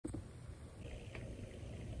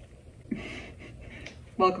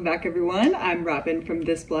Welcome back everyone, I'm Robin from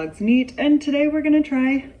This Blog's Neat, and today we're gonna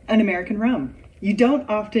try an American rum. You don't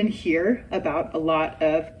often hear about a lot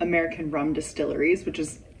of American rum distilleries, which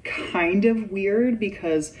is kind of weird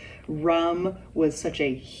because rum was such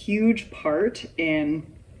a huge part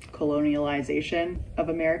in colonialization of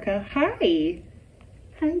America. Hi,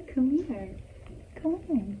 come here, come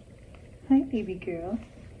on. Hi, baby girl.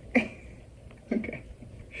 Okay.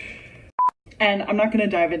 And I'm not going to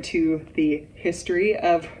dive into the history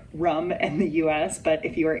of rum in the US, but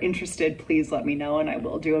if you are interested, please let me know and I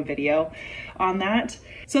will do a video on that.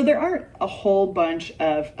 So there aren't a whole bunch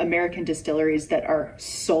of American distilleries that are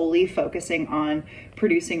solely focusing on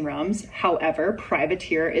producing rums. However,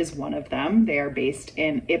 Privateer is one of them. They are based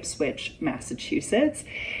in Ipswich, Massachusetts.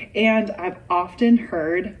 And I've often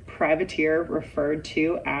heard Privateer referred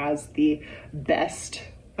to as the best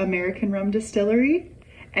American rum distillery.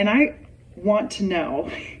 And I want to know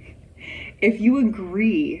if you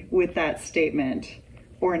agree with that statement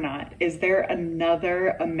or not. Is there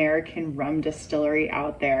another American rum distillery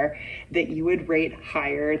out there that you would rate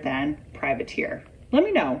higher than Privateer? Let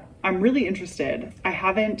me know. I'm really interested. I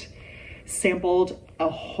haven't sampled a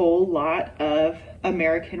whole lot of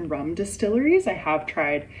American rum distilleries. I have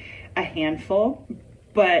tried a handful,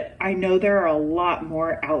 but I know there are a lot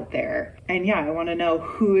more out there. And yeah, I want to know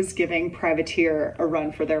who is giving Privateer a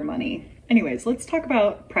run for their money. Anyways, let's talk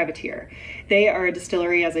about Privateer. They are a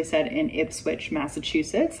distillery, as I said, in Ipswich,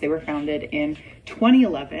 Massachusetts. They were founded in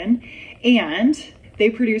 2011, and they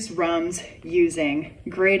produce rums using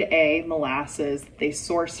grade A molasses they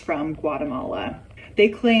source from Guatemala. They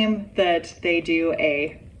claim that they do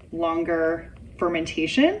a longer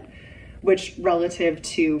fermentation, which relative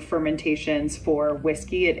to fermentations for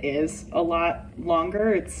whiskey, it is a lot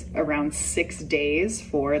longer. It's around 6 days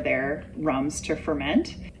for their rums to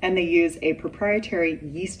ferment. And they use a proprietary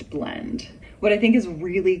yeast blend. What I think is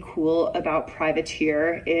really cool about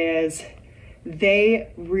Privateer is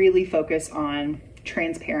they really focus on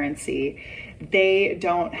transparency. They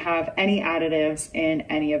don't have any additives in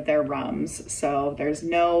any of their rums, so there's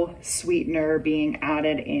no sweetener being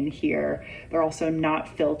added in here. They're also not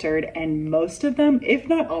filtered, and most of them, if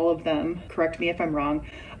not all of them, correct me if I'm wrong,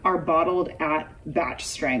 are bottled at batch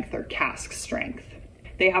strength or cask strength.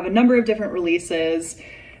 They have a number of different releases.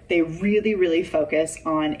 They really focus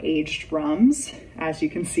on aged rums. As you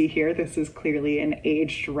can see here, this is clearly an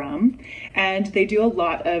aged rum. And they do a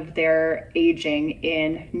lot of their aging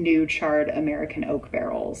in new charred American oak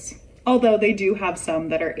barrels, although they do have some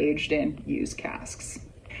that are aged in used casks.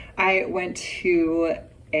 I went to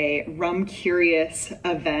a Rum Curious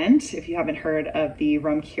event. If you haven't heard of the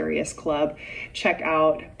Rum Curious Club, check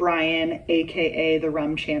out Brian, aka the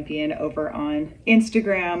Rum Champion, over on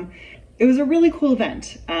Instagram. It was a really cool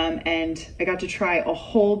event, and I got to try a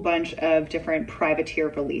whole bunch of different Privateer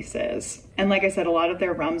releases. And like I said, a lot of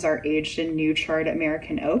their rums are aged in new charred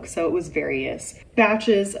American oak, so it was various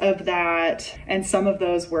batches of that, and some of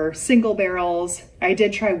those were single barrels. I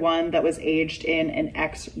did try one that was aged in an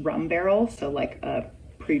ex-rum barrel, so like a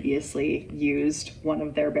previously used one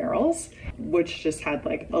of their barrels, which just had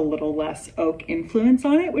like a little less oak influence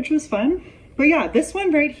on it, which was fun. But yeah, this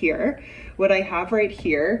one right here, what I have right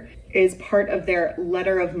here, is part of their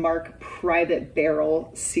Letter of Marque private barrel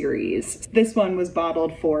series. This one was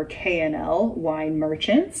bottled for K&L Wine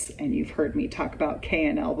merchants, and you've heard me talk about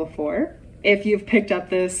K&L before. If you've picked up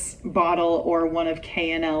this bottle or one of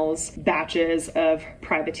K&L's batches of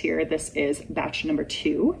Privateer, this is batch number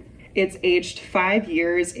 2. It's aged 5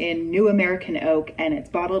 years in new American oak, and it's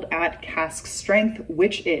bottled at cask strength,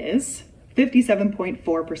 which is 57.4%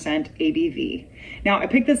 ABV. Now, I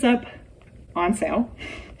picked this up on sale.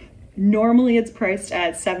 Normally it's priced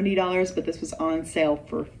at $70, but this was on sale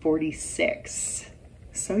for $46.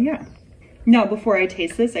 So yeah. Now, before I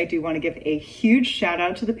taste this, I do want to give a huge shout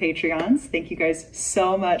out to the Patreons. Thank you guys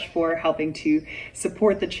so much for helping to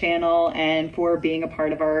support the channel and for being a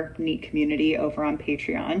part of our neat community over on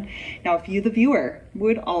Patreon. Now, if you, the viewer,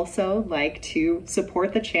 would also like to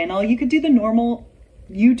support the channel, you could do the normal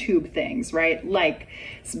YouTube things, right? Like,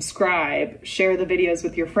 subscribe, share the videos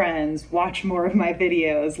with your friends, watch more of my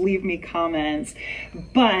videos, leave me comments.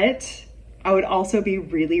 But I would also be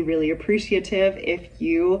really appreciative if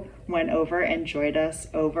you went over and joined us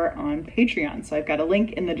over on Patreon. So I've got a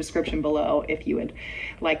link in the description below if you would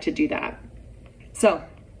like to do that. So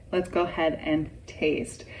let's go ahead and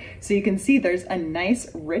taste. So you can see there's a nice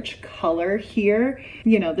rich color here.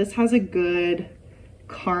 You know, this has a good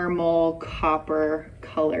caramel copper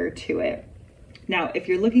color to it. Now, if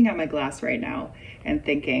you're looking at my glass right now and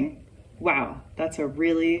thinking, wow, that's a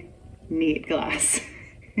really neat glass.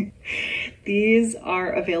 These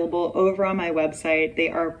are available over on my website. They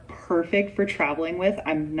are perfect for traveling with.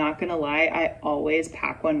 I'm not gonna lie, I always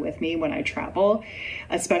pack one with me when I travel,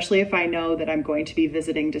 especially if I know that I'm going to be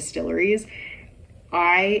visiting distilleries.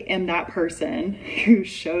 I am that person who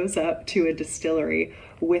shows up to a distillery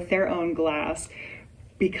with their own glass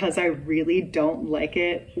because I really don't like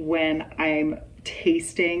it when I'm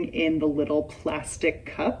tasting in the little plastic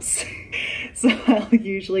cups. So I'll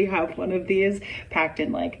usually have one of these packed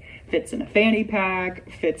in, like, fits in a fanny pack,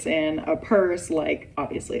 fits in a purse, like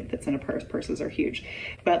obviously it fits in a purse, purses are huge,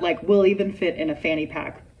 but like will even fit in a fanny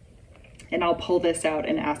pack. And I'll pull this out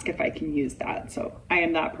and ask if I can use that. So I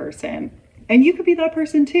am that person. And you could be that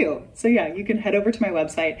person too. So yeah, you can head over to my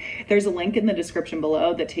website. There's a link in the description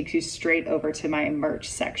below that takes you straight over to my merch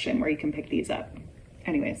section where you can pick these up.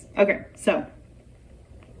 Anyways, okay, so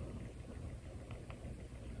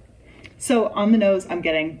on the nose, I'm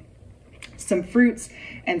getting some fruits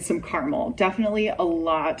and some caramel. Definitely a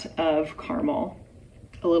lot of caramel.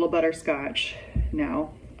 A little butterscotch.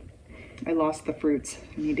 Now, I lost the fruits.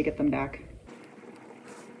 I need to get them back.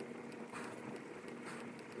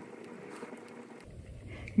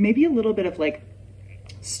 Maybe a little bit of like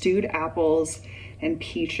stewed apples and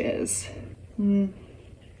peaches. I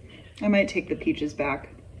might take the peaches back.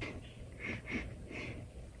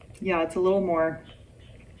 Yeah, it's a little more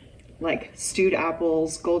like stewed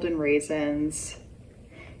apples, golden raisins,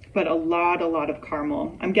 but a lot of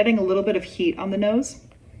caramel. I'm getting a little bit of heat on the nose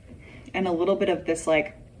and a little bit of this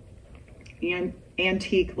like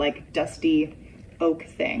antique, like dusty oak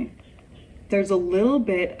thing. There's a little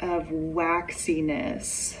bit of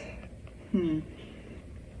waxiness.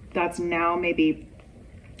 That's now maybe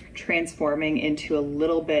transforming into a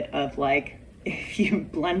little bit of like, if you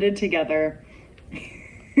blended together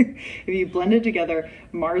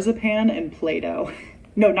marzipan and Play-Doh.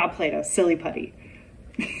 No, not Play-Doh, silly putty.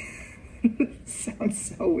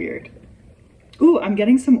 Sounds so weird. Ooh, I'm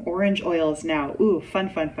getting some orange oils now. Ooh,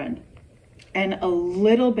 fun. And a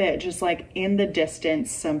little bit, just like in the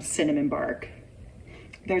distance, some cinnamon bark.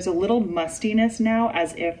 There's a little mustiness now,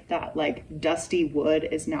 as if that like dusty wood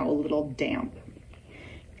is now a little damp.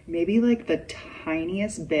 Maybe like the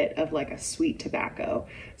tiniest bit of like a sweet tobacco.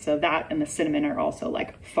 So that and the cinnamon are also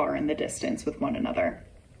like far in the distance with one another.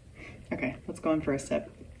 Okay, let's go in for a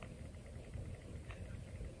sip.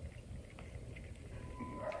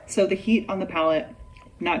 So the heat on the palate,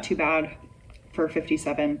 not too bad for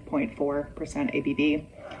 57.4% ABV.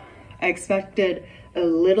 I expected a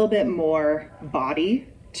little bit more body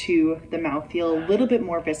to the mouthfeel, a little bit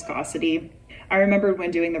more viscosity. I remember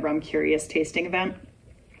when doing the Rum Curious tasting event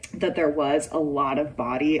that there was a lot of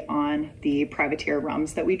body on the Privateer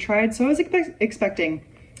rums that we tried. So I was expecting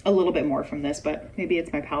a little bit more from this, but maybe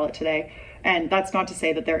it's my palate today. And that's not to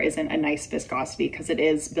say that there isn't a nice viscosity, because it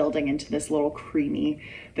is building into this little creamy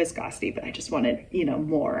viscosity, but I just wanted, you know,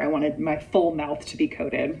 more. I wanted my full mouth to be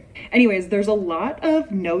coated. Anyways, there's a lot of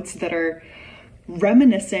notes that are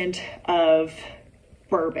reminiscent of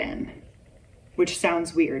bourbon, which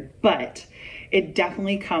sounds weird, but it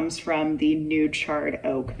definitely comes from the new charred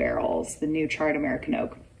oak barrels, the new charred American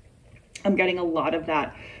oak. I'm getting a lot of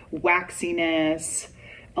that waxiness,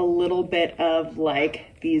 a little bit of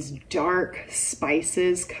like these dark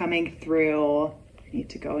spices coming through. I need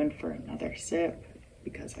to go in for another sip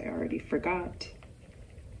because I already forgot.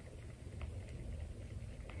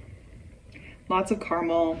 Lots of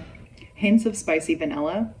caramel, hints of spicy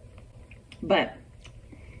vanilla, but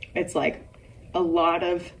it's like a lot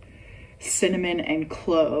of cinnamon and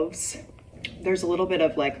cloves. There's a little bit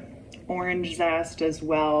of like orange zest as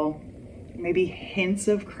well, maybe hints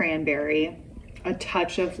of cranberry, a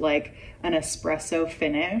touch of like an espresso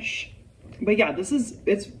finish. But yeah,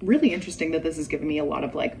 it's really interesting that this is giving me a lot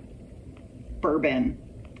of like bourbon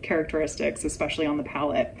characteristics, especially on the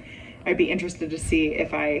palate. I'd be interested to see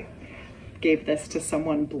if I gave this to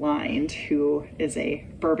someone blind who is a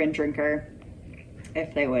bourbon drinker,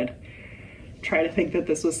 if they would try to think that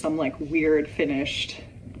this was some like weird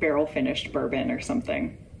barrel finished bourbon or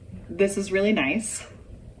something. This is really nice.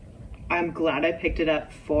 I'm glad I picked it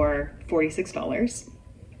up for $46.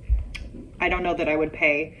 I don't know that I would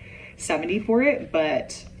pay $70 for it,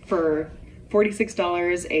 but for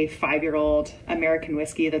 $46, a 5-year-old American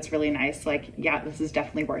whiskey that's really nice, like, yeah, this is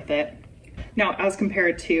definitely worth it. Now, as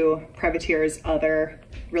compared to Privateer's other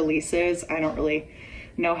releases, I don't really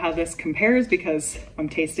know how this compares because I'm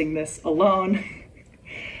tasting this alone.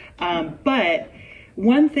 But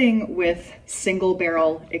one thing with single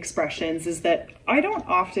barrel expressions is that I don't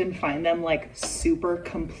often find them like super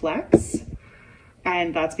complex,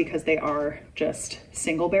 and that's because they are just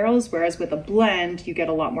single barrels, whereas with a blend you get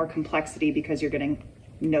a lot more complexity because you're getting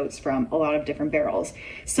notes from a lot of different barrels.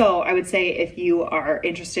 So I would say if you are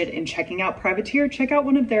interested in checking out Privateer, check out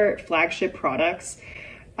one of their flagship products.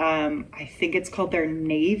 I think it's called their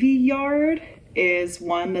Navy Yard is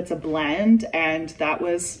one that's a blend, and that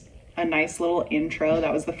was a nice little intro.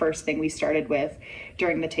 That was the first thing we started with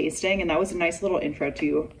during the tasting, and that was a nice little intro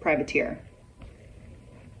to Privateer.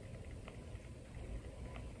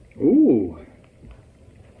 Ooh.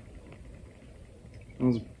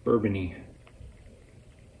 Smells bourbony.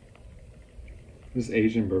 Is this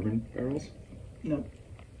Asian bourbon barrels? Nope.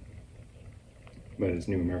 But it's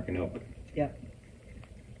New American oak. Yep.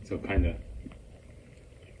 So kind of.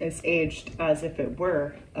 It's aged as if it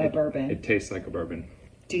were a bourbon. It tastes like a bourbon.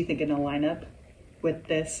 Do you think in a lineup with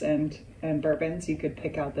this and bourbons, you could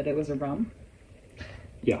pick out that it was a rum?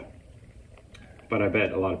 Yeah. But I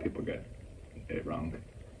bet a lot of people get it wrong.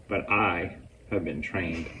 But I have been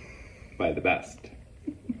trained by the best.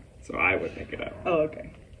 So I would pick it up. Oh,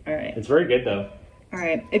 okay. All right. It's very good though. All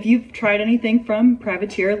right. If you've tried anything from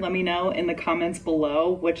Privateer, let me know in the comments below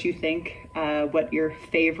what you think, what your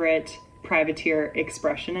favorite Privateer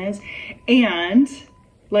expression is. And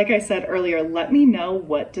like I said earlier, let me know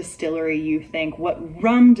what distillery you think, what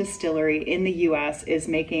rum distillery in the US is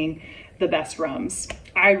making the best rums.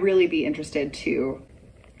 I'd really be interested to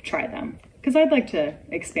try them because I'd like to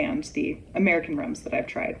expand the American rums that I've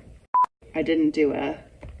tried. I didn't do a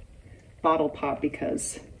bottle pop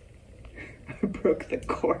because I broke the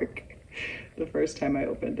cork the first time I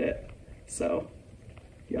opened it. So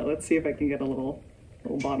yeah, let's see if I can get a little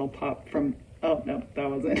bottle pop from, oh no, that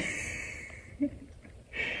wasn't.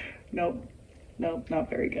 Nope, not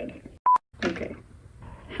very good. Okay.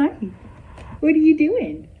 Hi, what are you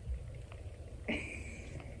doing?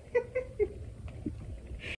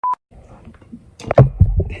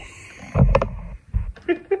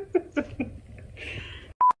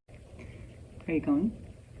 Are you going?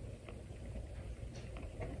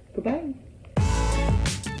 Goodbye.